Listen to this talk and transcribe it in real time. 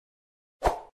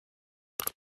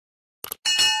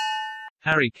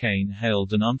Harry Kane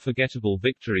hailed an unforgettable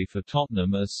victory for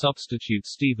Tottenham as substitute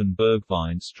Steven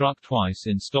Bergwijn struck twice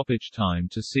in stoppage time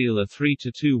to seal a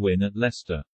 3-2 win at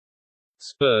Leicester.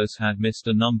 Spurs had missed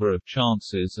a number of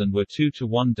chances and were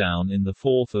 2-1 down in the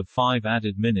fourth of 5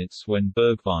 added minutes when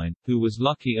Bergwijn, who was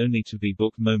lucky only to be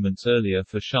booked moments earlier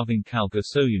for shoving Kalga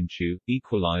Soyuncu,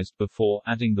 equalised before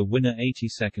adding the winner 80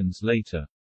 seconds later.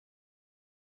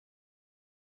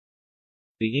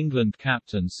 The England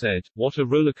captain said, "What a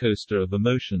rollercoaster of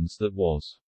emotions that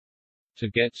was. To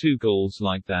get 2 goals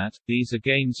like that, these are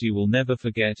games you will never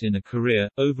forget in a career.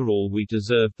 Overall we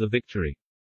deserved the victory.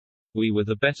 We were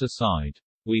the better side.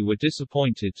 We were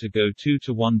disappointed to go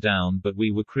 2-1 down but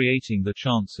we were creating the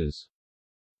chances.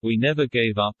 We never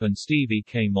gave up and Stevie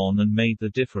came on and made the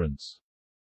difference."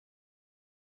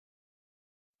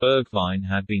 Bergwijn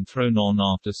had been thrown on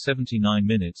after 79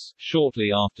 minutes, shortly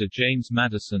after James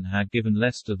Maddison had given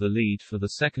Leicester the lead for the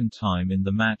second time in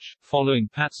the match, following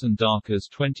Patson Daka's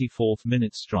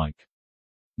 24th-minute strike.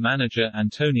 Manager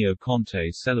Antonio Conte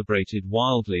celebrated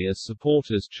wildly as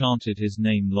supporters chanted his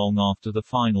name long after the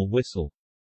final whistle.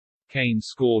 Kane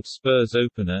scored Spurs'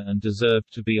 opener and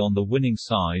deserved to be on the winning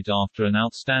side after an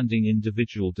outstanding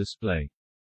individual display.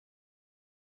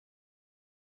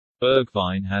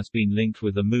 Bergwijn has been linked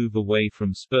with a move away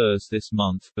from Spurs this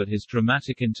month but his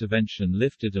dramatic intervention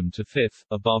lifted them to 5th,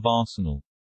 above Arsenal.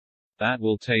 That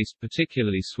will taste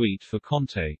particularly sweet for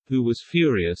Conte, who was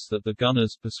furious that the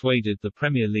Gunners persuaded the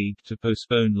Premier League to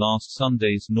postpone last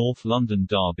Sunday's North London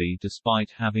derby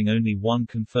despite having only one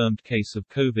confirmed case of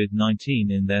COVID-19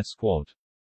 in their squad.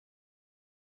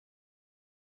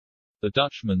 The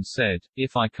Dutchman said,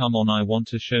 "If I come on I want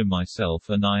to show myself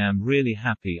and I am really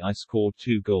happy I scored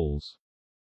 2 goals.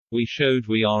 We showed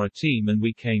we are a team and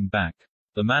we came back.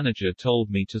 The manager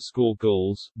told me to score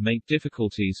goals, make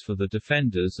difficulties for the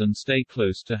defenders and stay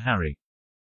close to Harry.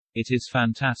 It is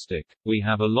fantastic. We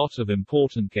have a lot of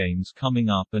important games coming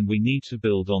up and we need to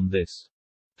build on this."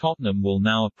 Tottenham will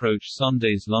now approach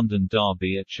Sunday's London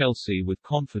derby at Chelsea with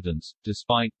confidence,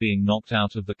 despite being knocked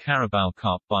out of the Carabao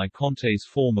Cup by Conte's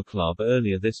former club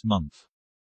earlier this month.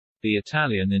 The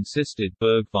Italian insisted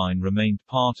Bergwijn remained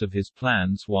part of his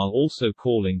plans while also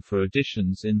calling for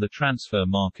additions in the transfer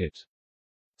market.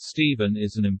 "Steven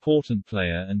is an important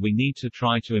player and we need to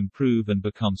try to improve and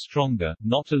become stronger,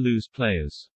 not to lose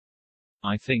players.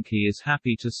 I think he is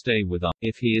happy to stay with us.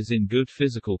 If he is in good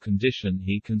physical condition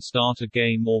he can start a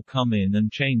game or come in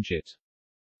and change it.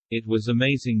 It was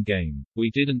amazing game.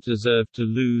 We didn't deserve to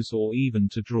lose or even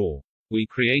to draw. We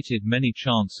created many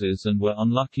chances and were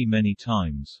unlucky many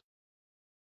times.